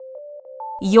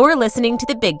You're listening to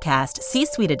the Bigcast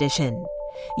C-Suite Edition,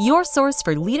 your source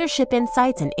for leadership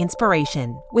insights and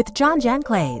inspiration with John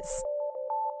Janclays.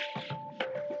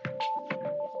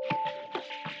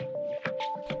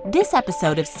 This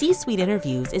episode of C-Suite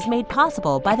Interviews is made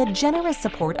possible by the generous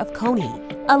support of Coney,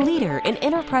 a leader in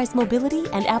enterprise mobility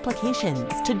and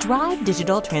applications to drive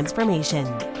digital transformation.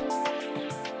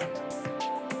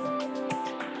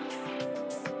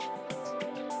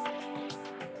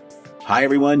 Hi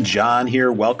everyone, John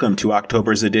here. Welcome to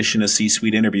October's edition of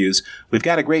C-Suite Interviews. We've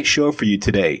got a great show for you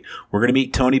today. We're going to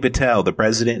meet Tony Patel, the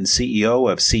president and CEO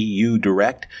of CU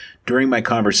Direct. During my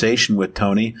conversation with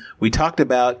Tony, we talked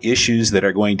about issues that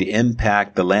are going to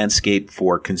impact the landscape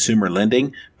for consumer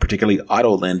lending, particularly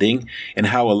auto lending, and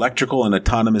how electrical and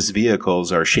autonomous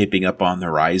vehicles are shaping up on the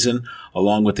horizon,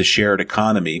 along with the shared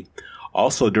economy.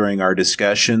 Also, during our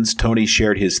discussions, Tony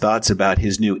shared his thoughts about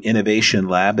his new innovation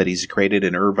lab that he's created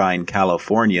in Irvine,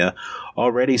 California.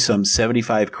 Already some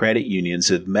 75 credit unions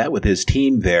have met with his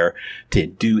team there to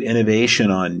do innovation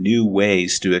on new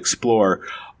ways to explore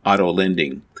auto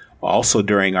lending. Also,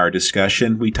 during our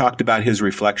discussion, we talked about his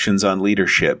reflections on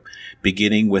leadership,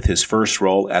 beginning with his first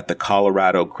role at the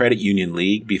Colorado Credit Union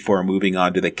League before moving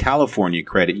on to the California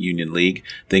Credit Union League,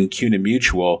 then CUNA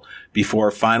Mutual, before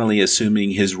finally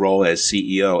assuming his role as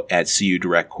CEO at CU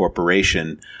Direct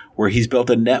Corporation, where he's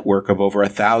built a network of over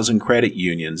 1,000 credit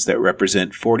unions that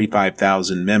represent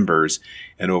 45,000 members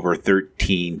and over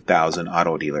 13,000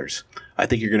 auto dealers. I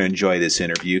think you're going to enjoy this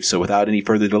interview. So without any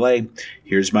further delay,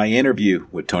 here's my interview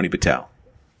with Tony Patel.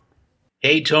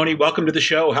 Hey, Tony, welcome to the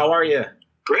show. How are you?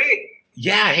 Great.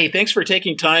 Yeah. Hey, thanks for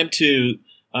taking time to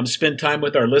spend time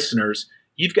with our listeners.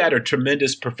 You've got a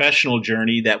tremendous professional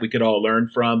journey that we could all learn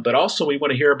from, but also we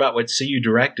want to hear about what CU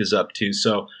Direct is up to.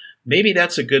 So maybe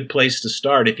that's a good place to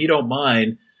start. If you don't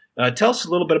mind, tell us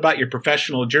a little bit about your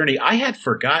professional journey. I had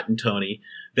forgotten, Tony,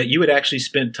 that you had actually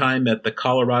spent time at the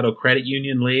Colorado Credit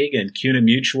Union League and CUNA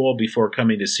Mutual before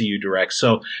coming to CU Direct.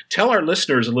 So tell our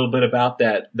listeners a little bit about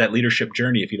that leadership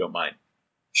journey, if you don't mind.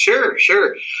 Sure.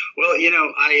 Well,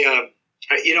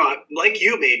 I like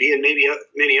you maybe, and maybe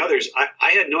many others,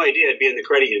 I had no idea I'd be in the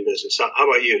credit union business. How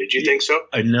about you? Did you think so?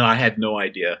 No, I had no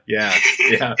idea. Yeah.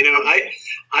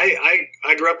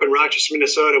 I grew up in Rochester,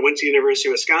 Minnesota, went to the University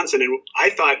of Wisconsin, and I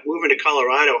thought moving to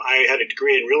Colorado, I had a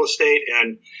degree in real estate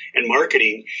and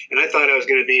marketing, and I thought I was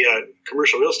going to be a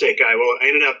commercial real estate guy. Well, I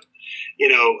ended up,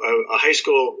 a high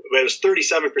school, it was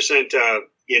 37%,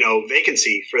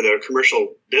 vacancy for the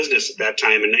commercial business at that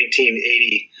time in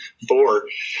 1984.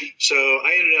 So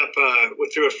I ended up,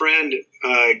 through a friend,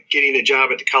 getting a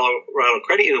job at the Colorado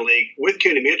Credit Union League with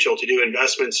CUNA Mutual to do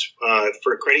investments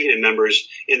for credit union members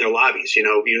in their lobbies. You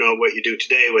know what you do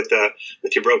today with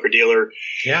your broker dealer.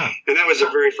 Yeah. And that was the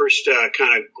very first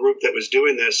kind of group that was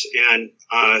doing this. And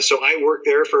so I worked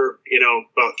there for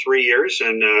about 3 years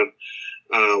and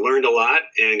learned a lot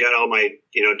and got all my,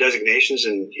 designations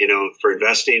and, for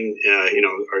investing,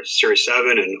 our Series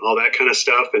 7 and all that kind of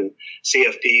stuff and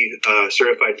CFP,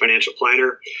 Certified Financial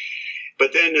Planner.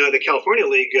 But then the California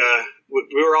League,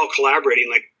 we were all collaborating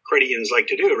like credit unions like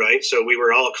to do, right? So we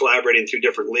were all collaborating through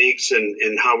different leagues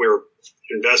and how we were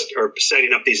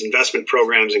setting up these investment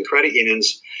programs in credit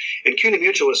unions. And CUNA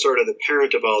Mutual was sort of the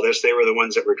parent of all this. They were the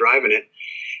ones that were driving it.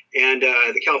 And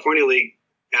the California League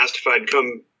asked if I'd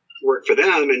come work for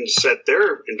them and set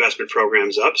their investment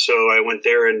programs up. So I went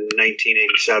there in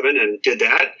 1987 and did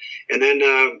that. And then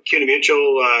CUNA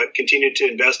Mutual continued to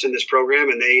invest in this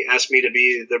program, and they asked me to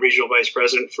be the regional vice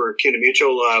president for CUNA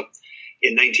Mutual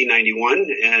in 1991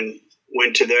 and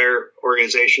went to their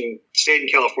organization, stayed in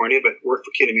California, but worked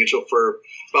for CUNA Mutual for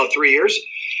about 3 years.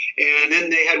 And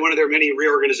then they had one of their many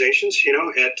reorganizations,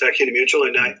 at CUNA Mutual,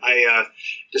 and I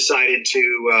decided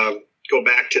to go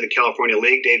back to the California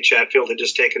League. Dave Chatfield had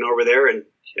just taken over there, and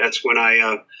that's when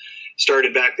I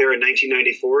started back there in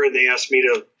 1994, and they asked me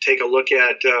to take a look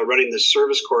at running the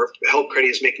Service Corp to help credit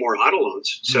unions make more auto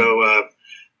loans. Mm-hmm. So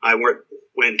I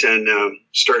went and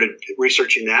started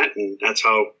researching that, and that's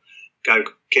how I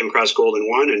came across Golden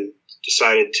One and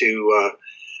decided to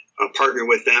partner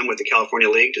with them, with the California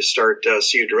League, to start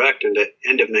CU Direct in the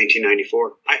end of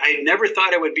 1994. I never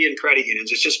thought I would be in credit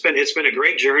unions. It's been a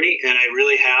great journey, and I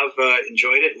really have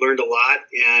enjoyed it, learned a lot,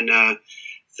 and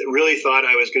really thought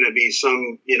I was going to be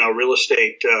some real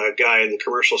estate guy in the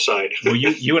commercial side. Well,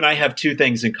 you and I have two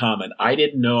things in common. I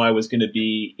didn't know I was going to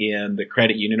be in the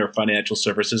credit union or financial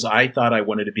services. I thought I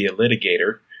wanted to be a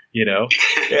litigator. And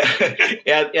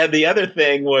the other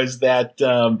thing was that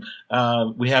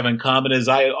we have in common is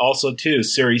I also, too,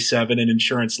 Series 7 and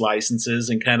insurance licenses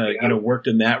and kind of, worked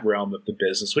in that realm of the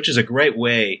business, which is a great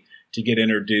way to get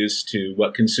introduced to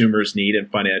what consumers need in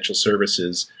financial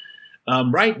services.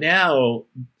 Right now,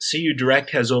 CU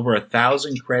Direct has over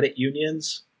 1,000 credit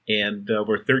unions and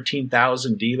over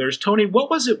 13,000 dealers. Tony, what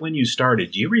was it when you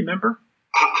started? Do you remember?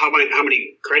 How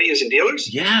many credit unions and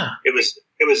dealers? Yeah. It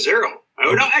was zero.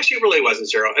 Oh, no, actually, it really wasn't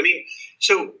zero. I mean,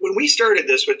 so when we started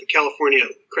this with the California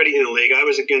Credit Union League, I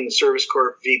was, again, Service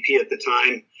Corp VP at the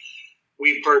time.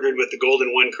 We partnered with the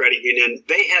Golden One Credit Union.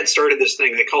 They had started this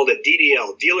thing. They called it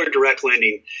DDL, Dealer Direct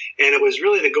Lending. And it was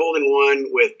really the Golden One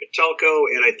with Patelco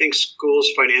and I think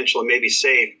Schools Financial and maybe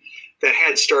Safe that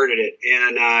had started it.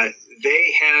 And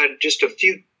they had just a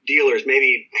few dealers,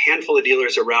 maybe a handful of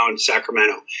dealers around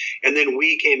Sacramento. And then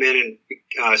we came in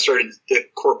and started the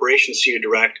corporation CU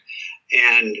Direct.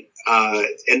 And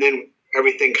then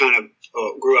everything kind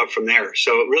of grew up from there.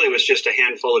 So it really was just a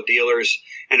handful of dealers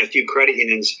and a few credit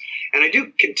unions. And I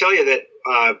can tell you that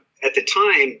at the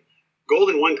time,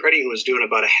 Golden One Credit Union was doing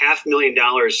about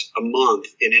 $500,000 a month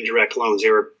in indirect loans.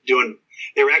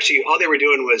 All they were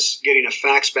doing was getting a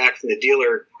fax back from the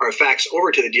dealer, or a fax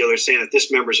over to the dealer saying that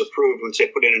this member's approved once they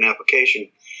put in an application.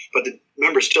 But the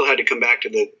member still had to come back to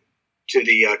the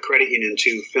credit union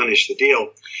to finish the deal.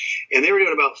 And they were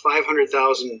doing about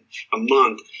 $500,000 a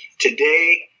month.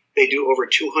 Today, they do over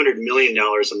 $200 million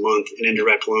a month in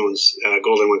indirect loans.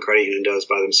 Golden One Credit Union does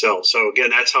by themselves. So again,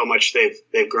 that's how much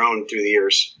they've grown through the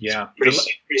years. Yeah, pretty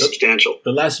substantial.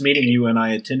 The last meeting you and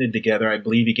I attended together, I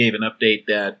believe you gave an update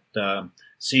that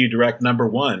CU Direct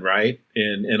 #1, right,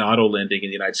 in auto lending in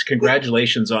the United States.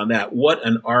 Congratulations on that. What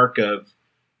an arc of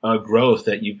growth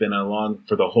that you've been along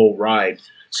for the whole ride.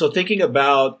 So thinking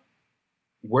about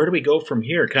where do we go from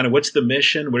here? Kind of what's the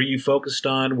mission? What are you focused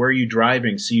on? Where are you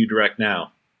driving CU Direct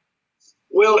now?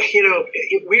 Well,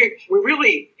 we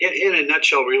really, in a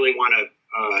nutshell, really want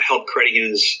to help credit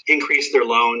unions increase their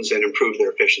loans and improve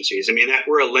their efficiencies. I mean,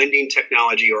 we're a lending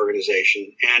technology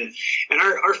organization, and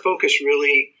our focus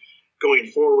really going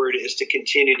forward is to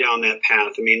continue down that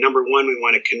path. I mean, number one, we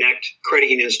want to connect credit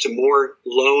unions to more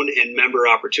loan and member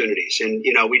opportunities. And,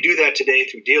 we do that today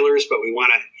through dealers, but we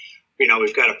want to,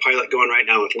 we've got a pilot going right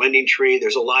now with LendingTree.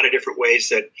 There's a lot of different ways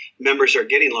that members are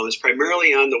getting loans,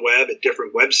 primarily on the web at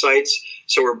different websites.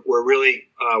 So we're really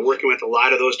working with a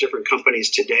lot of those different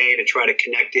companies today to try to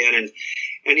connect in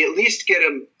and at least get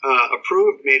them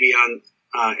approved maybe on,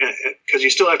 because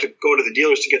you still have to go to the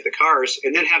dealers to get the cars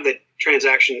and then have the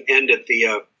transaction end at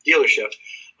the dealership.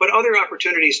 But other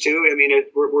opportunities too. I mean,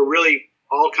 we're really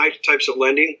all types of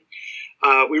lending.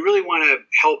 We really want to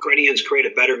help credit unions create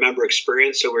a better member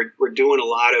experience. So we're doing a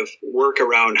lot of work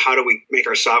around how do we make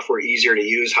our software easier to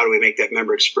use? How do we make that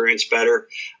member experience better?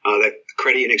 That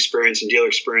credit union experience and dealer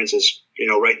experience is,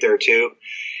 right there too.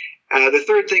 The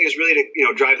third thing is really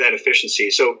to, drive that efficiency.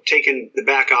 So taking the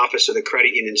back office of the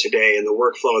credit union today and the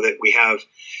workflow that we have,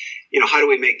 how do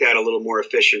we make that a little more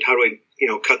efficient? How do we,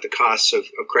 cut the costs of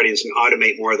credit unions and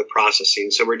automate more of the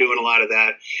processing? So we're doing a lot of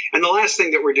that. And the last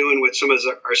thing that we're doing with some of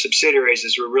our subsidiaries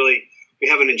is we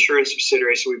have an insurance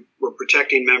subsidiary. So we're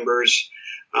protecting members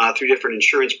through different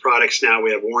insurance products now.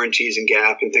 We have warranties and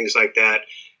gap and things like that,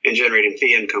 and generating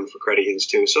fee income for credit unions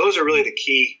too. So those are really the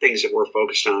key things that we're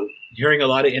focused on. Hearing a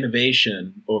lot of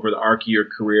innovation over the arc of your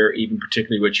career, even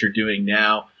particularly what you're doing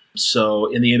now. So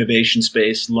in the innovation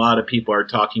space, a lot of people are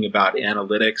talking about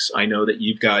analytics. I know that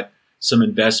you've got some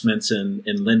investments in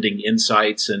Lending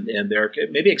Insights, and there.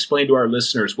 Maybe explain to our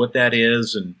listeners what that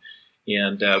is and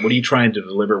what are you trying to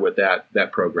deliver with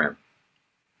that program?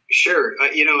 Sure. I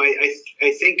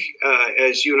think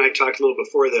as you and I talked a little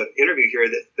before the interview here,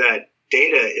 that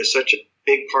data is such a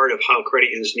big part of how credit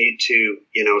unions need to,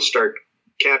 start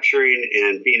capturing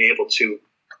and being able to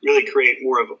really create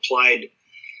more of applied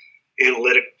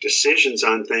analytic decisions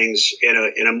on things in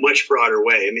a much broader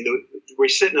way. I mean, we're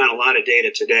sitting on a lot of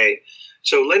data today.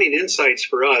 So Lending Insights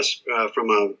for us, from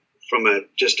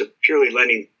just a purely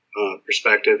lending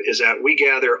perspective, is that we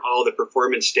gather all the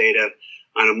performance data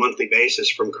on a monthly basis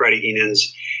from credit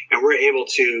unions, and we're able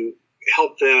to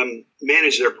help them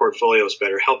manage their portfolios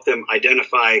better, help them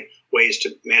identify ways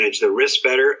to manage their risk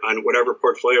better on whatever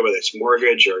portfolio, whether it's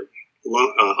mortgage or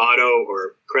auto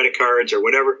or credit cards or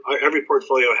whatever. Every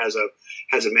portfolio has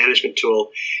a management tool,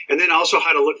 and then also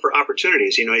how to look for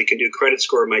opportunities. You can do credit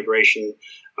score migration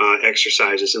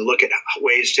exercises and look at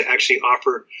ways to actually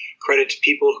offer credit to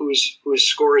people whose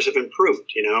scores have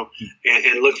improved,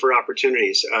 and look for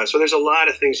opportunities. So there's a lot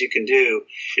of things you can do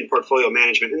in portfolio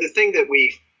management. And the thing that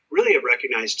we really have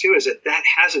recognized too is that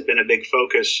hasn't been a big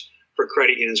focus for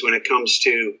credit unions when it comes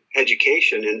to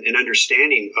education and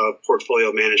understanding of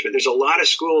portfolio management. There's a lot of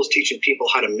schools teaching people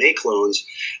how to make loans.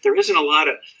 There isn't a lot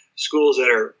of schools that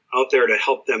are out there to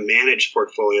help them manage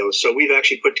portfolios. So we've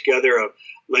actually put together a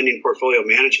lending portfolio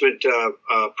management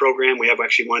program. We have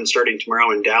actually one starting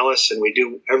tomorrow in Dallas, and we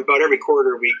do about every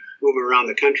quarter we move around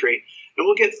the country. And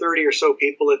we'll get 30 or so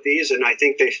people at these, and I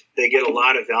think they get a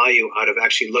lot of value out of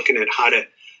actually looking at how to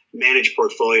manage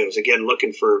portfolios. Again,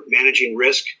 looking for managing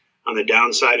risk on the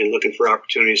downside and looking for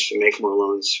opportunities to make more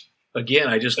loans. Again,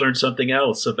 I just learned something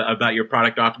else about your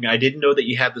product offering. I didn't know that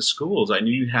you had the schools. I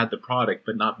knew you had the product,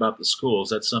 but not about the schools.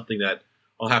 That's something that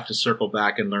I'll have to circle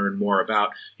back and learn more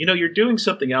about. You know, you're doing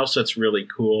something else that's really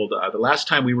cool. The last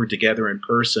time we were together in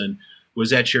person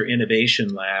was at your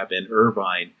innovation lab in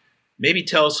Irvine. Maybe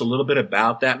tell us a little bit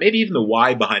about that, maybe even the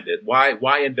why behind it.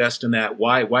 Why invest in that?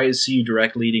 Why is CU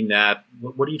Direct leading that?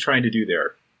 What are you trying to do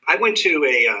there? I went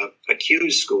to a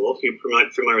CUES school. If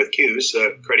you're familiar with CUES,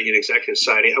 the Credit Union Executive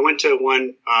Society. I went to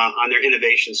one on their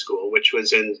innovation school, which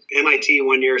was in MIT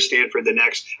one year, Stanford the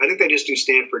next. I think they just do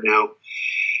Stanford now.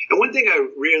 And one thing I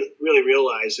really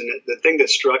realized, and the thing that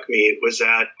struck me, was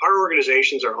that our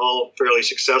organizations are all fairly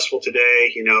successful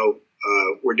today. You know,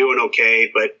 we're doing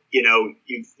okay, but you know,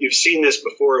 you've seen this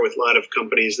before with a lot of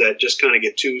companies that just kind of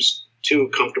get too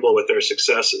comfortable with their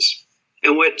successes.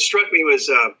 And what struck me was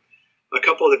a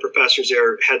couple of the professors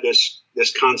there had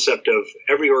this concept of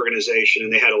every organization,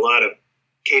 and they had a lot of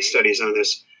case studies on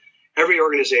this. Every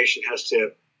organization has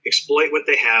to exploit what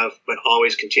they have, but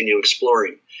always continue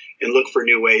exploring and look for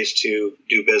new ways to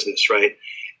do business, right?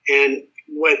 And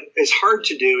what is hard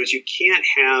to do is you can't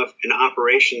have an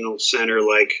operational center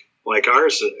like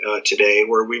ours today,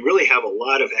 where we really have a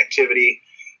lot of activity,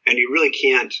 and you really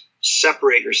can't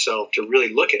separate yourself to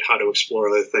really look at how to explore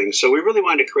other things. So we really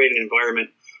wanted to create an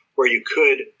environment where you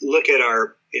could look at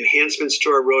our enhancements to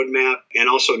our roadmap and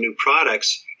also new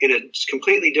products in a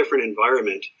completely different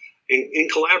environment in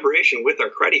collaboration with our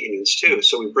credit unions too.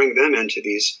 So we bring them into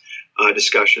these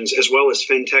discussions, as well as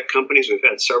fintech companies. We've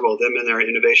had several of them in our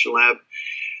innovation lab.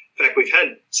 In fact, we've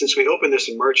had, since we opened this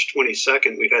in March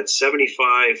 22nd, we've had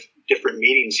 75 different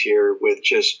meetings here with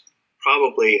just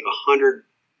probably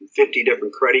 150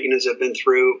 different credit unions have been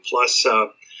through, plus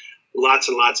lots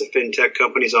and lots of fintech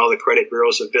companies. All the credit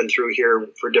bureaus have been through here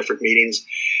for different meetings.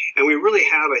 And we really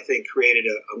have, I think, created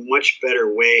a much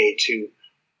better way to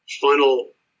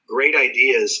funnel great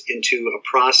ideas into a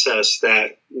process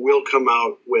that will come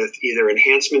out with either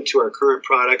enhancement to our current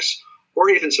products or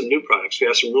even some new products. We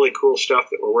have some really cool stuff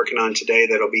that we're working on today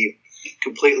that'll be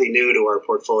completely new to our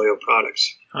portfolio of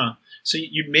products. So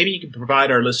maybe you can provide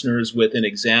our listeners with an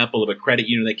example of a credit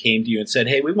union that came to you and said,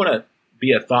 hey, we want to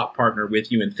be a thought partner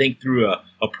with you and think through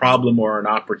a problem or an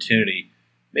opportunity.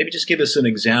 Maybe just give us an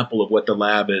example of what the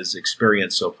lab has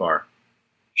experienced so far.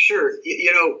 Sure.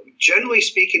 You know, generally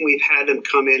speaking, we've had them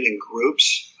come in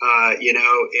groups,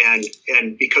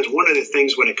 and because one of the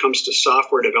things when it comes to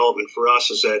software development for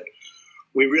us is that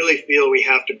we really feel we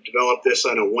have to develop this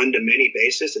on a one-to-many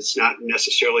basis. It's not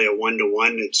necessarily a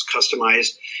one-to-one. It's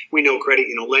customized. We know credit,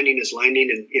 lending is lending,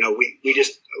 and, we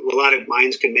just, a lot of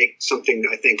minds can make something,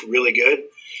 I think, really good.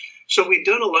 So we've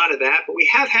done a lot of that, but we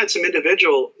have had some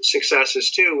individual successes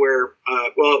too where,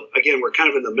 again, we're kind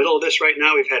of in the middle of this right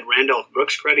now. We've had Randolph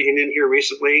Brooks Credit Union here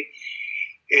recently,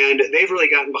 and they've really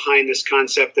gotten behind this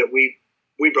concept that we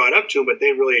brought up to them, but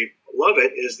they really love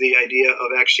it, is the idea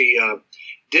of actually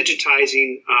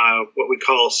digitizing what we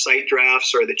call site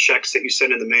drafts, or the checks that you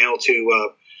send in the mail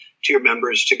to your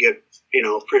members to get,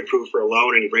 pre-approved for a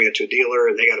loan, and you bring it to a dealer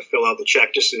and they got to fill out the check.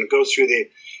 And it goes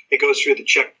through the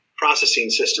check processing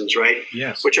systems, right?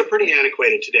 Yes. Which are pretty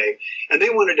antiquated today. And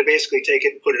they wanted to basically take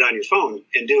it and put it on your phone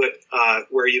and do it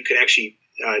where you could actually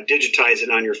digitize it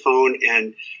on your phone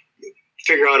and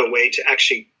figure out a way to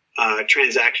actually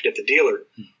transact it at the dealer.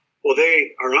 Well,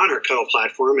 they are on our Cuddle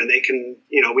platform, and they can,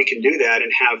 we can do that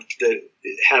and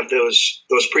have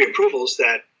those pre-approvals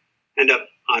that end up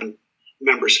on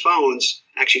members' phones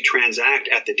actually transact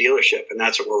at the dealership, and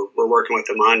that's what we're working with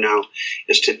them on now,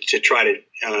 is to try to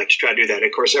do that.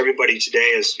 Of course, everybody today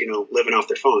is living off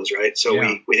their phones, right? So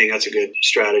yeah. we think that's a good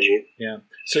strategy. Yeah.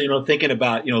 So thinking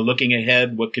about looking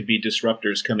ahead, what could be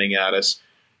disruptors coming at us?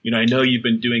 I know you've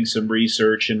been doing some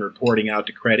research and reporting out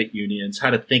to credit unions how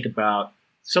to think about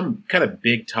some kind of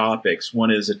big topics.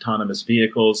 One is autonomous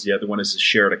vehicles. The other one is the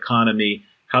shared economy.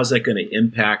 How's that going to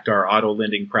impact our auto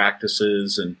lending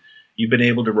practices? And you've been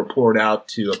able to report out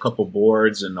to a couple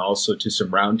boards and also to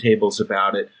some roundtables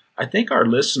about it. I think our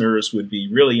listeners would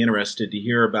be really interested to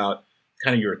hear about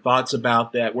kind of your thoughts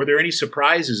about that. Were there any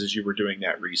surprises as you were doing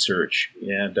that research?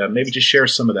 And maybe just share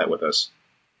some of that with us.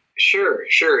 Sure.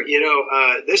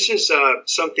 This is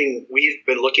something we've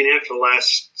been looking at for the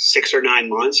last 6 or 9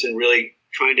 months and really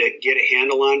trying to get a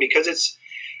handle on, because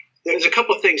there's a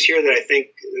couple of things here that I think,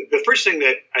 the first thing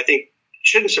that I think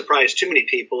shouldn't surprise too many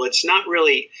people, it's not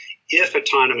really if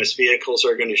autonomous vehicles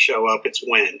are going to show up, it's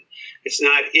when. It's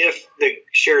not if the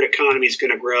shared economy is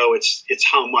going to grow, it's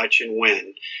how much and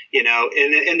when,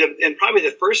 and probably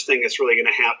the first thing that's really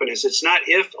going to happen is it's not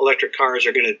if electric cars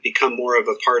are going to become more of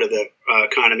a part of the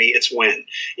economy, it's when,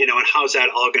 and how's that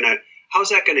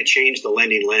going to change the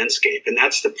lending landscape? And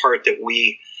that's the part that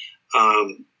we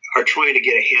are trying to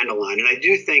get a handle on. And I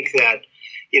do think that,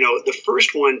 the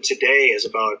first one today is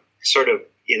about sort of,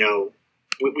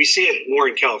 we see it more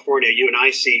in California. You and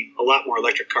I see a lot more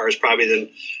electric cars probably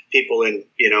than people in,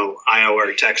 Iowa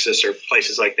or Texas or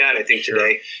places like that, I think,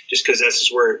 today, just because this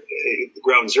is where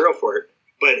ground zero for it.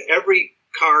 But every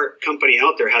car company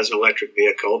out there has an electric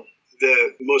vehicle.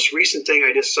 The most recent thing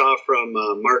I just saw from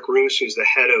Mark Roos, who's the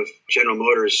head of General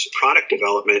Motors product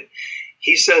development,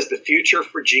 he says the future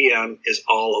for GM is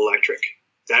all electric.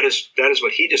 That is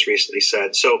what he just recently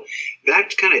said. So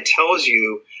that kind of tells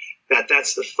you that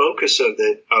that's the focus of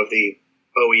the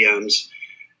OEMs.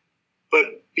 But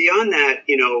beyond that,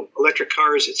 electric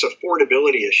cars, it's an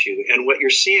affordability issue. And what you're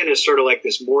seeing is sort of like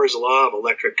this Moore's law of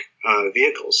electric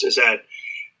vehicles, is that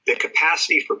the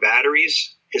capacity for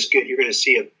batteries is good. You're going to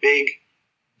see a big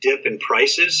dip in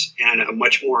prices and a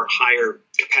much more higher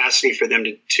capacity for them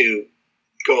to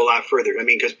go a lot further. I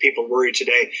mean, because people worry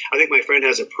today. I think my friend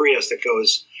has a Prius that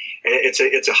goes,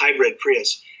 it's a hybrid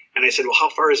Prius. And I said, well, how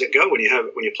far does it go when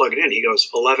you plug it in? He goes,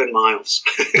 11 miles.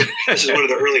 This is one of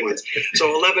the early ones.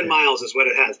 So 11 miles is what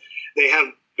it has. They have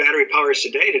battery powers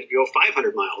today to go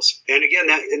 500 miles. And again,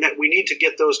 that we need to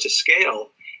get those to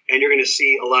scale, and you're going to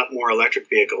see a lot more electric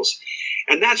vehicles.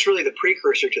 And that's really the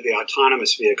precursor to the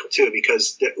autonomous vehicle too,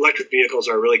 because the electric vehicles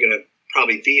are really going to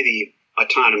probably be the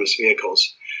autonomous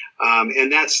vehicles.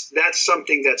 And that's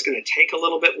something that's going to take a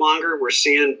little bit longer. We're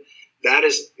seeing that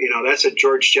is, that's a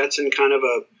George Jetson kind of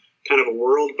a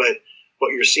world, but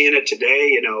what you're seeing it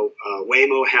today,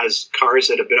 Waymo has cars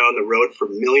that have been on the road for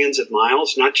millions of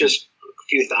miles, not just a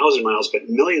few thousand miles, but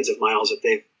millions of miles that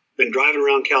they've been driving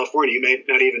around California. You may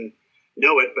not even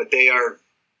know it, but they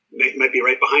might be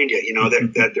right behind you,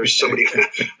 that there's somebody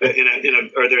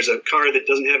or there's a car that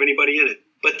doesn't have anybody in it.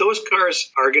 But those cars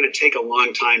are going to take a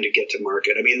long time to get to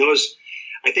market. I mean,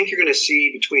 I think you're going to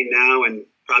see between now and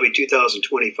probably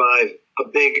 2025, a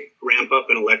big ramp up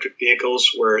in electric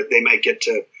vehicles where they might get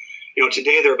to,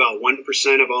 today they're about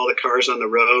 1% of all the cars on the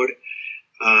road.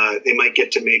 They might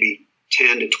get to maybe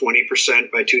 10 to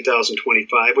 20% by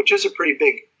 2025, which is a pretty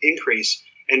big increase,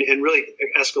 and really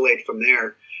escalate from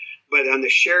there. But on the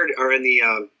shared or in the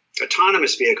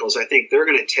autonomous vehicles, I think they're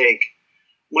going to take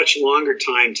much longer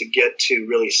time to get to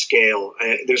really scale.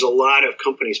 There's a lot of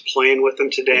companies playing with them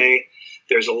today.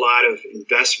 There's a lot of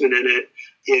investment in it.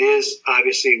 It is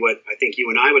obviously what I think you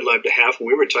and I would love to have when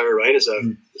we retire, right? Is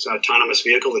an autonomous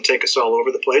vehicle to take us all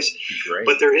over the place. Great.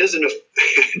 But there is an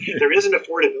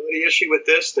affordability issue with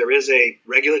this. There is a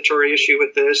regulatory issue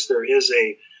with this. There is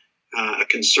a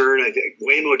concern. I think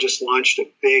Waymo just launched a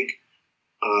big.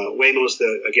 Waymo's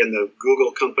the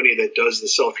Google company that does the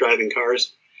self-driving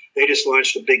cars. They just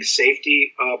launched a big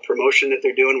safety promotion that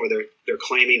they're doing, where they're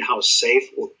claiming how safe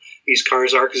these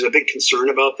cars are, because there's a big concern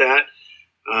about that.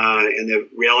 And the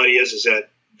reality is that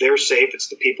they're safe. It's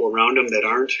the people around them that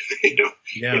aren't,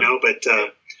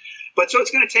 but so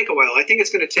it's going to take a while. I think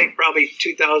it's going to take probably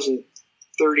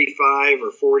 2035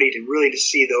 or 40 to really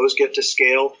see those get to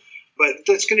scale. But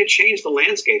that's going to change the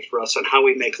landscape for us on how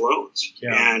we make loans.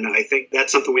 Yeah. And I think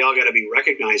that's something we all got to be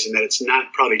recognizing, that it's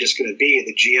not probably just going to be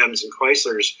the GMs and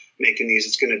Chryslers making these.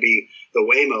 It's going to be the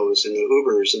Waymos and the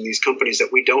Ubers and these companies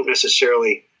that we don't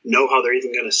necessarily know how they're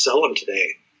even going to sell them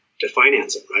today to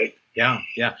finance it, right? Yeah,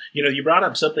 yeah. You brought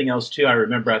up something else too. I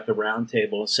remember at the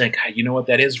roundtable saying, God, you know what,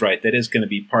 that is right. That is going to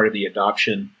be part of the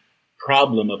adoption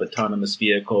problem of autonomous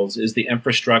vehicles, is the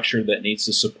infrastructure that needs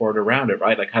to support around it,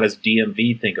 right? Like, how does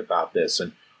DMV think about this?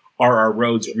 And are our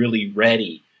roads really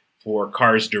ready for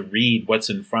cars to read what's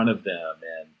in front of them?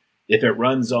 And if it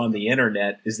runs on the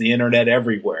internet, is the internet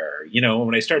everywhere?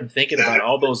 When I started thinking about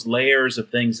all those layers of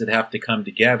things that have to come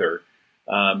together,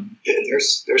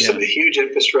 there's some huge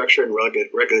infrastructure and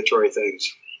regulatory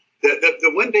things.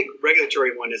 The one big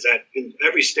regulatory one is that in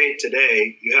every state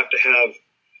today, you have to have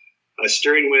a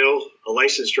steering wheel, a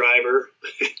licensed driver,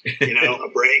 a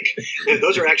brake.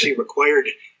 Those are actually required,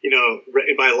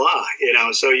 by law.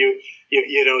 So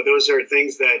those are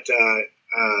things that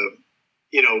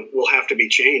will have to be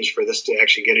changed for this to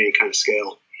actually get any kind of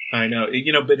scale. I know,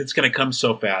 but it's going to come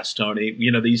so fast, Tony.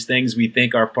 These things we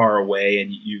think are far away,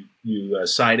 and you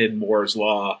cited Moore's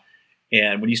law,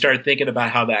 and when you start thinking about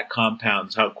how that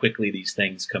compounds, how quickly these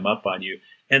things come up on you,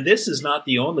 And this is not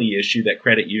the only issue that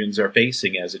credit unions are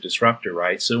facing as a disruptor,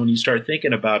 right? So when you start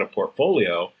thinking about a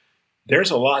portfolio,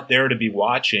 there's a lot there to be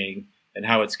watching and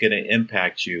how it's going to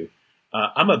impact you.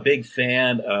 I'm a big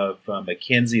fan of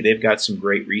McKinsey. They've got some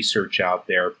great research out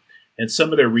there. And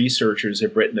some of their researchers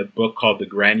have written a book called The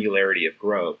Granularity of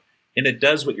Growth. And it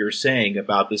does what you're saying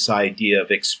about this idea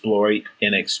of exploit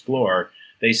and explore.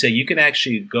 They say you can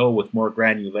actually go with more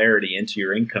granularity into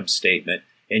your income statement,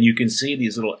 and you can see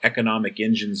these little economic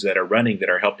engines that are running that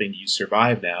are helping you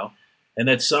survive now, and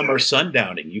that some are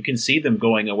sundowning. You can see them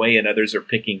going away and others are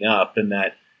picking up, and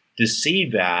that to see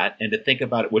that and to think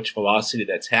about at which velocity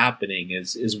that's happening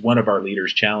is one of our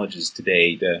leaders' challenges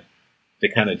today to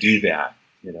kind of do that,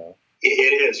 you know.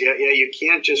 It is, yeah. You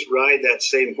can't just ride that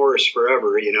same horse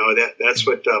forever. You know, that's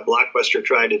what Blockbuster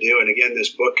tried to do. And again, this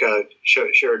book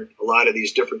shared a lot of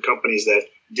these different companies that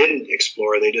didn't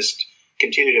explore. They just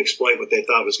continued to exploit what they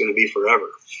thought was going to be forever.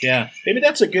 Yeah, maybe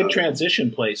that's a good transition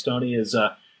place, Tony. Is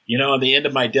you know, on the end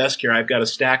of my desk here, I've got a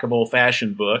stack of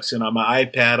old-fashioned books, and on my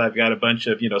iPad, I've got a bunch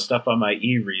of stuff on my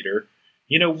e-reader.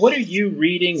 You know, what are you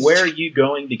reading? Where are you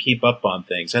going to keep up on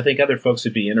things? I think other folks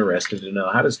would be interested to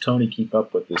know, how does Tony keep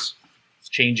up with this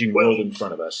changing world in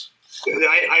front of us?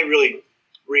 I really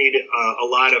read a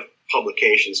lot of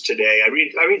publications today. I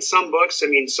read some books. I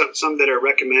mean, some that are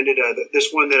recommended. This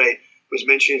one that I was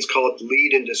mentioning is called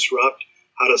Lead and Disrupt: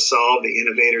 How to Solve the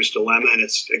Innovator's Dilemma. And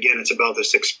it's about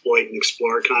this exploit and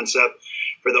explore concept.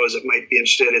 For those that might be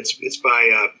interested, it's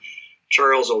by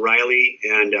Charles O'Reilly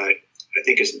and I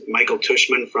think it's Michael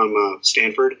Tushman from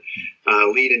Stanford.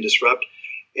 Lead and Disrupt.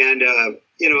 And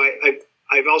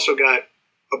I've also got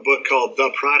a book called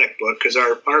The Product Book, because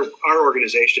our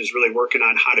organization is really working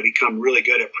on how to become really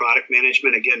good at product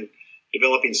management. Again,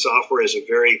 developing software is a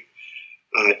very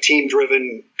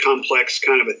team-driven, complex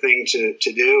kind of a thing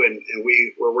to do, and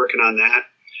we're working on that.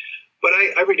 But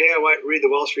every day I read the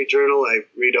Wall Street Journal. I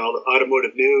read all the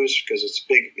automotive news because it's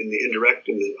big in the indirect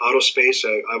in the auto space.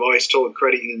 I've always told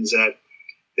credit unions that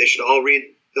they should all read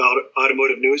the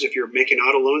automotive news if you're making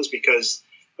auto loans, because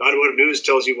the automotive news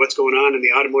tells you what's going on in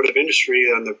the automotive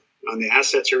industry on the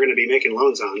assets you're going to be making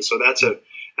loans on. So that's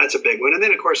a big one. And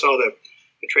then, of course, all the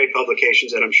trade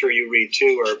publications that I'm sure you read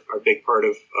too are a big part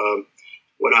of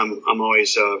what I'm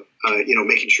always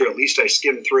making sure at least I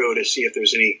skim through to see if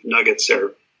there's any nuggets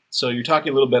there. So you're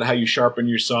talking a little bit how you sharpen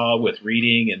your saw with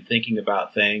reading and thinking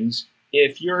about things.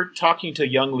 If you're talking to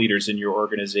young leaders in your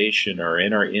organization or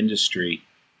in our industry,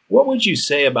 what would you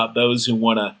say about those who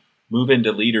want to move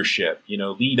into leadership,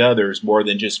 lead others more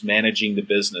than just managing the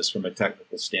business from a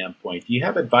technical standpoint? Do you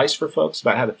have advice for folks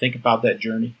about how to think about that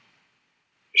journey?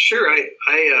 Sure.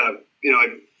 I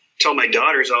tell my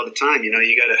daughters all the time, you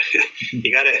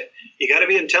gotta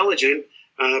be intelligent,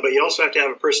 but you also have to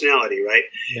have a personality, right?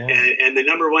 Yeah. And the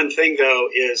number one thing though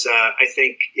is, I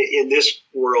think in this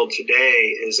world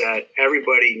today is that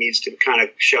everybody needs to kind of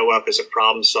show up as a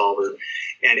problem solver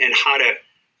and how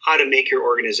to make your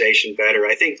organization better.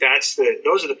 I think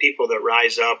those are the people that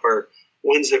rise up, are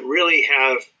ones that really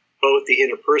have both the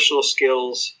interpersonal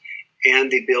skills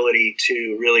and the ability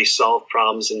to really solve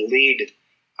problems and lead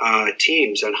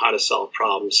teams on how to solve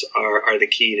problems are the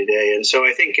key today. And so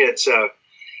I think it's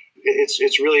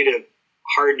really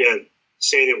hard to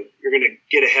say that you're going to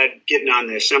get ahead getting on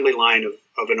the assembly line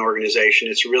of an organization.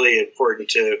 It's really important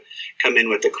to come in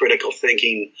with a critical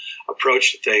thinking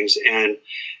approach to things. And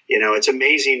it's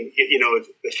amazing,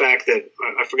 the fact that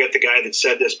I forget the guy that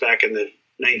said this back in the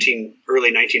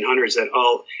early 1900s, that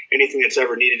anything that's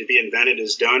ever needed to be invented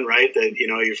is done, right? That,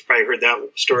 you've probably heard that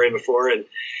story before. And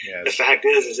yes. The fact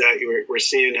is that we're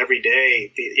seeing every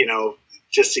day,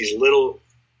 just these little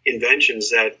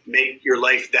inventions that make your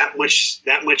life that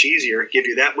much easier, give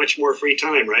you that much more free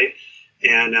time, right?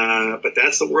 And but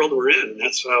that's the world we're in.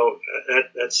 That's how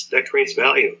that creates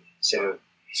value. So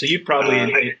you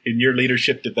probably in your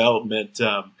leadership development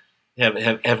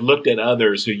have looked at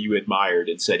others who you admired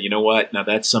and said, you know what, now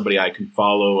that's somebody I can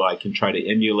follow, I can try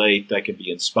to emulate, I can be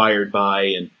inspired by.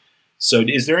 And so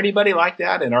is there anybody like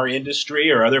that in our industry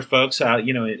or other folks out,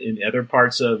 in other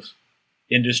parts of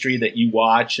industry that you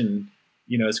watch and,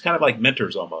 it's kind of like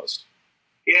mentors almost?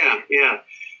 Yeah.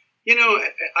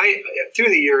 I through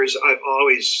the years, I've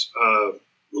always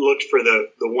looked for the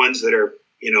ones that are,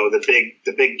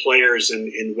 the big players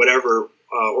in whatever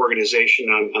organization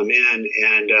I'm in,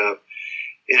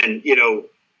 and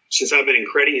since I've been in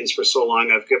credit unions for so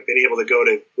long, I've been able to go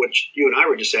to what you and I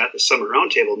were just at, the Summer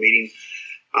Roundtable meeting,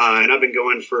 and I've been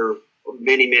going for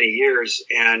many years,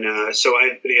 and so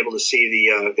I've been able to see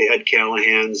the Ed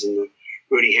Callahans and the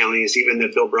Rudy Halling's, even the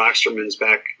Bill Brockstermans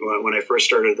back when I first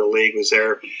started the league was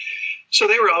there. So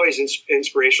they were always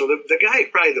inspirational. The guy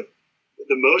probably the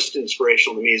most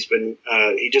inspirational to me has been,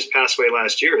 he just passed away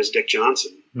last year, is Dick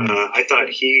Johnson. I thought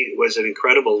he was an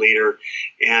incredible leader,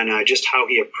 and just how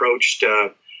he approached,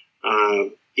 the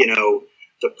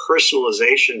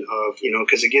personalization of,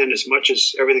 because again, as much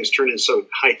as everything's turned into so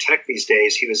high tech these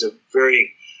days, he was a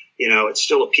very, it's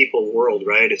still a people world,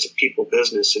 right? It's a people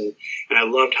business. And I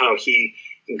loved how he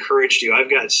encouraged you. I've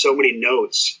got so many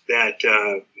notes that,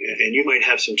 and you might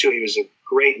have some too. He was a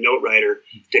great note writer.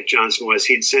 Dick Johnson was.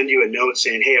 He'd send you a note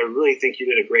saying, "Hey, I really think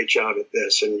you did a great job at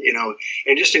this," and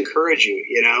and just encourage you,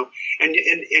 And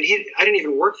I didn't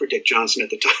even work for Dick Johnson at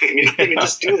the time. I mean,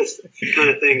 just do this kind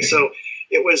of thing. So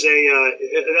it was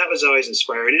that was always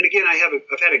inspiring. And again,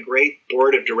 I've had a great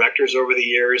board of directors over the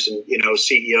years, and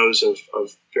CEOs of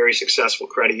very successful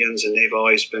credit unions, and they've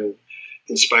always been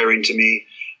inspiring to me.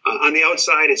 On the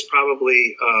outside, it's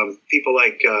probably people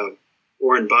like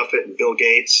Warren Buffett and Bill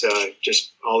Gates,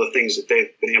 just all the things that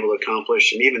they've been able to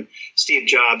accomplish, and even Steve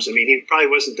Jobs. I mean, he probably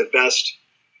wasn't the best.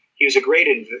 He was a great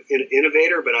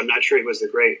innovator, but I'm not sure he was the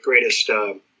greatest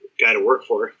guy to work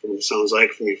for. From it sounds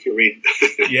like, if you read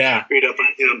read up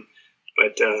on him.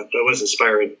 But it was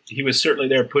inspiring. He was certainly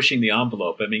there pushing the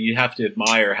envelope. I mean, you have to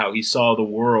admire how he saw the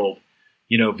world,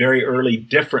 very early,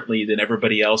 differently than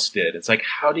everybody else did. It's like,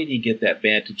 how did he get that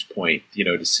vantage point,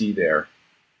 to see there?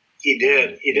 He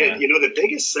did. The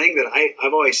biggest thing that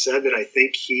I've always said that I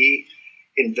think he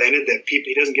invented that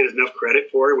he doesn't get enough credit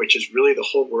for, which is really the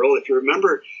whole world. If you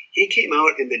remember, he came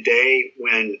out in the day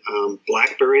when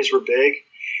Blackberries were big.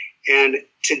 And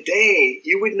today,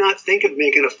 you would not think of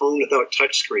making a phone without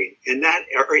touchscreen. And that,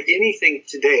 or anything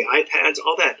today, iPads,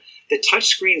 all that, the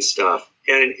touchscreen stuff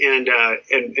and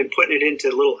putting it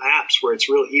into little apps where it's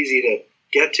real easy to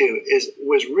get to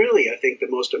was really, I think, the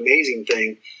most amazing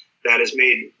thing that has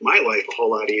made my life a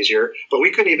whole lot easier. But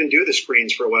we couldn't even do the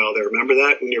screens for a while there. Remember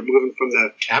that when you're moving from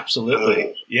the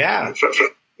absolutely, from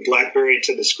BlackBerry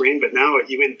to the screen? But now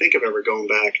you wouldn't think of ever going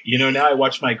back. Now I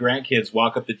watch my grandkids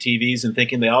walk up the TVs and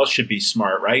thinking they all should be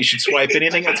smart, right? You should swipe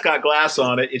anything that's got glass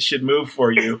on it; it should move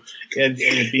for you, and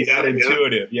it'd be that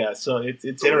intuitive. Yeah, so it's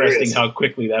interesting how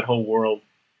quickly that whole world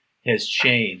has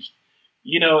changed.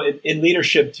 In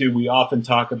leadership too, we often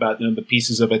talk about the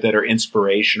pieces of it that are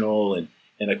inspirational and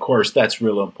of course, that's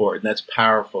real important. That's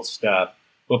powerful stuff.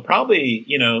 But probably,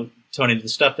 Tony, the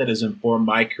stuff that has informed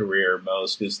my career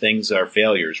most is things are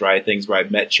failures, right? Things where I've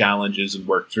met challenges and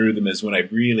worked through them is when I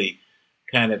really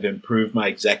kind of improved my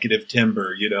executive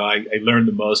timber. I learned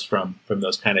the most from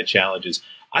those kind of challenges.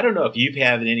 I don't know if you've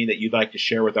had any that you'd like to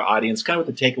share with our audience, kind of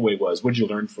what the takeaway was. What did you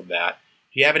learn from that?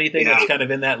 Do you have anything that's kind of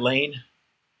in that lane?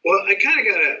 Well, I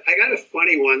got a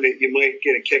funny one that you might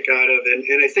get a kick out of,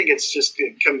 and I think it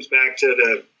comes back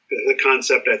to the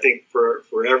concept, I think, for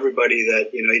everybody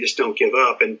that, you just don't give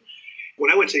up. And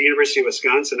when I went to the University of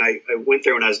Wisconsin, I went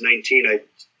there when I was 19. I'd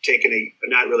taken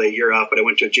not really a year off, but I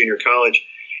went to a junior college,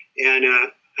 and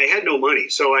I had no money.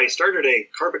 So I started a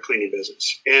carpet cleaning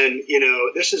business. And,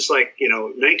 this is like,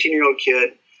 19-year-old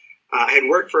kid. I had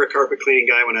worked for a carpet cleaning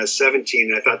guy when I was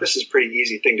 17, and I thought this is a pretty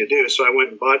easy thing to do. So I went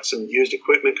and bought some used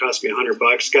equipment, cost me $100,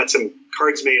 got some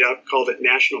cards made up, called it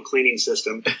National Cleaning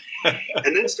System,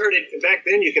 and then back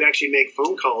then you could actually make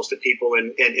phone calls to people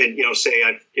and say,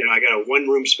 I got a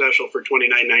one-room special for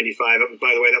 $29.95.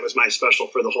 By the way, that was my special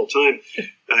for the whole time.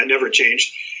 It never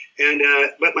changed. And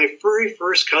but my very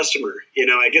first customer,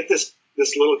 I get this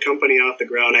little company off the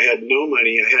ground. I had no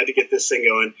money. I had to get this thing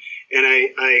going. And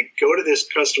I go to this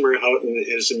customer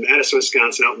is in Madison,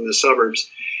 Wisconsin, out in the suburbs.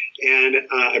 And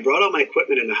I brought all my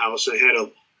equipment in the house. And I had an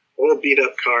old beat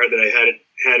up car that I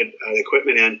had the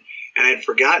equipment in. And I had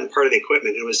forgotten part of the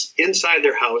equipment. It was inside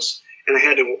their house. And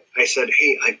I said,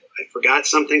 hey, I forgot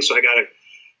something. So I got to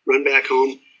run back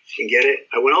home and get it.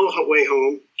 I went all the way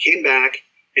home, came back,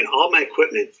 and all my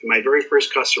equipment, my very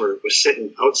first customer, was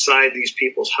sitting outside these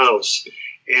people's house.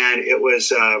 And it was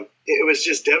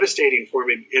just devastating for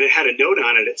me. And it had a note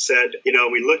on it. It said,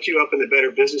 we looked you up in the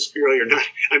Better Business Bureau. You're not.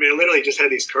 I mean, I literally just had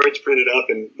these cards printed up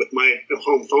and with my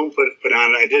home phone put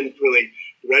on it. I didn't really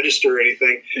register or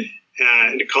anything.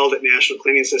 And it called it National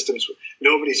Cleaning Systems.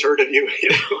 Nobody's heard of you.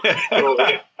 They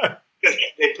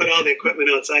put all the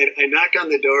equipment outside. I knock on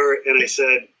the door and I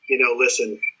said,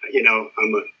 listen,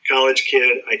 I'm a college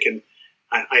kid.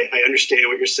 I understand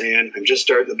what you're saying. I'm just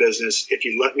starting the business. If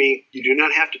you let me, you do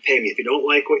not have to pay me. If you don't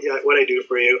like what I do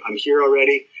for you, I'm here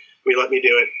already. Will you let me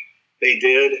do it? They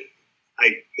did.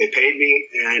 They paid me.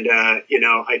 And, I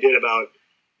did I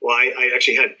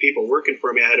actually had people working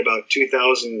for me. I had about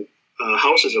 2,000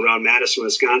 houses around Madison,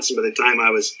 Wisconsin by the time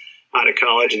I was out of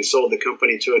college, and sold the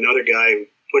company to another guy who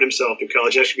put himself through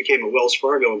college. Actually became a Wells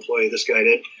Fargo employee. This guy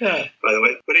did, by the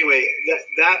way. But anyway,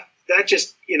 that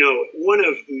just, one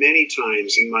of many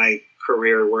times in my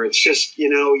career where it's just,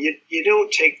 you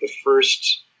don't take the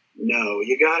first no.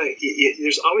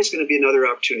 There's always going to be another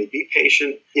opportunity. Be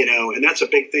patient, and that's a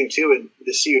big thing too in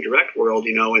the CU Direct world,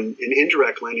 and in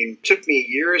indirect lending. It took me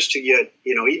years to get,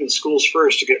 even Schools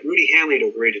First, to get Rudy Hanley to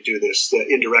agree to do this, the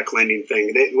indirect lending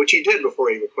thing, which he did before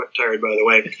he was quite tired, by the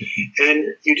way.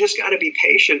 And you just got to be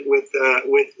patient with,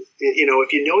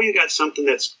 if you got something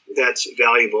that's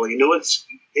valuable,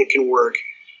 it can work,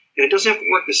 and it doesn't have to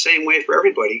work the same way for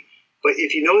everybody. But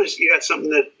if you know you got something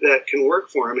that can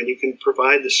work for them and you can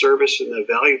provide the service and the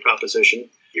value proposition,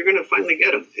 you're going to finally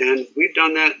get them. And we've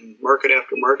done that in market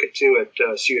after market too at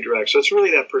CU Direct. So it's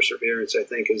really that perseverance, I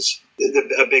think, is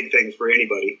a big thing for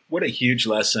anybody. What a huge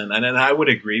lesson. And I would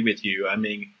agree with you. I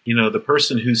mean, the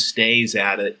person who stays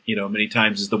at it, many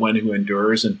times is the one who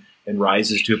endures and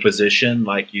rises to a position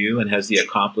like you and has the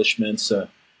accomplishments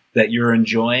that you're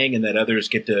enjoying and that others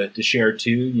get to share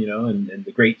too, and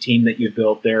the great team that you've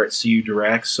built there at CU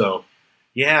Direct. So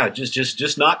yeah,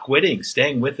 just not quitting,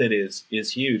 staying with it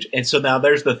is huge. And so now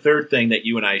there's the third thing that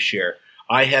you and I share.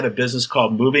 I had a business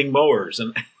called Moving Mowers,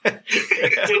 and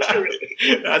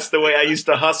that's the way I used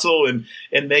to hustle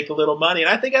and make a little money. And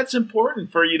I think that's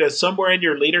important for you to, somewhere in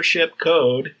your leadership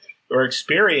code or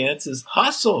experience, is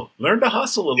hustle. Learn to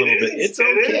hustle a little bit. It's okay.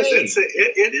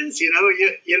 It is.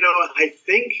 I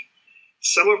think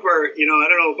some of our, I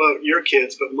don't know about your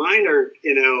kids, but mine are,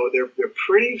 they're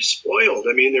pretty spoiled.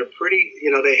 I mean, they're pretty,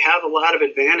 they have a lot of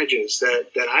advantages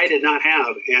that I did not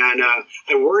have. And I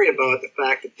worry about the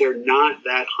fact that they're not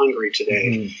that hungry today.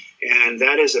 Mm-hmm. And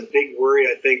that is a big worry,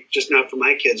 I think, just not for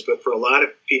my kids, but for a lot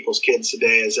of people's kids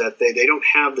today, is that they don't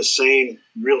have the same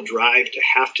real drive to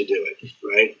have to do it,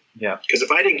 right? Yeah. Because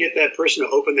if I didn't get that person to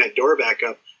open that door back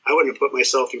up, I wouldn't have put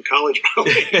myself through college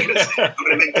probably, because I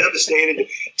would have been devastated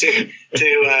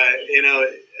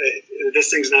this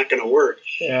thing's not going to work.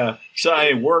 Yeah. So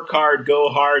I work hard, go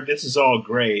hard. This is all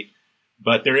great,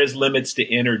 but there is limits to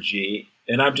energy.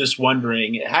 And I'm just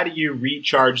wondering, how do you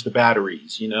recharge the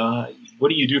batteries? What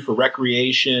do you do for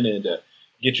recreation and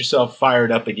get yourself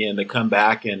fired up again to come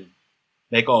back and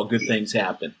make all good things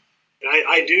happen?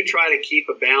 I do try to keep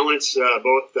a balance,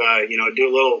 both, do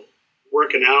a little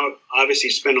working out, obviously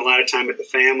spend a lot of time with the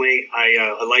family.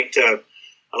 I like to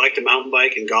mountain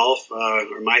bike and golf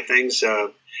are my things.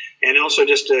 And also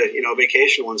just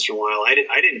vacation once in a while. I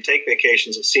didn't take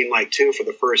vacations, it seemed like, too, for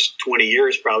the first 20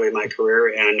 years probably of my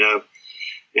career.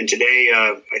 And today,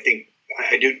 I think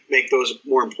I do make those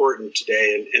more important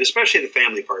today, and especially the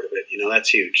family part of it. That's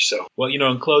huge. So, well,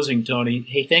 in closing, Tony,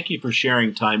 hey, thank you for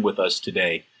sharing time with us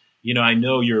today. I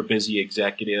know you're a busy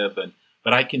executive,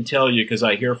 but I can tell you, because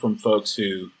I hear from folks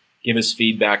who give us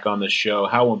feedback on the show,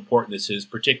 how important this is,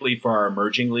 particularly for our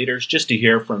emerging leaders, just to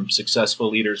hear from successful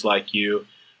leaders like you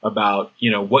about,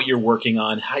 what you're working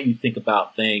on, how you think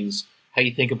about things, how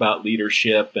you think about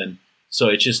leadership. And so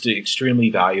it's just extremely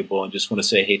valuable, and just want to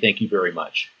say, hey, thank you very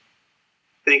much.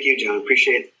 Thank you, John.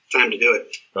 Appreciate the time to do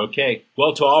it. Okay.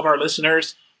 Well, to all of our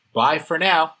listeners, bye for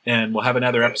now, and we'll have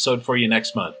another episode for you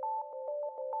next month.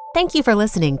 Thank you for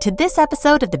listening to this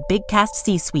episode of the BigCast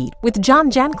C-Suite with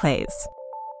John Janclays.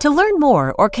 To learn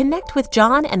more or connect with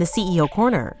John and the CEO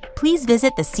Corner, please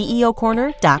visit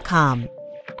theceocorner.com.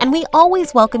 And we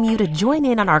always welcome you to join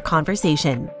in on our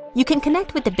conversation. You can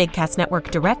connect with the BigCast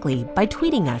Network directly by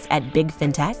tweeting us at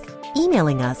BigFintech,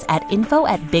 emailing us at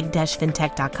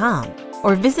info@big-fintech.com,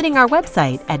 or visiting our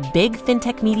website at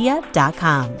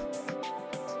bigfintechmedia.com.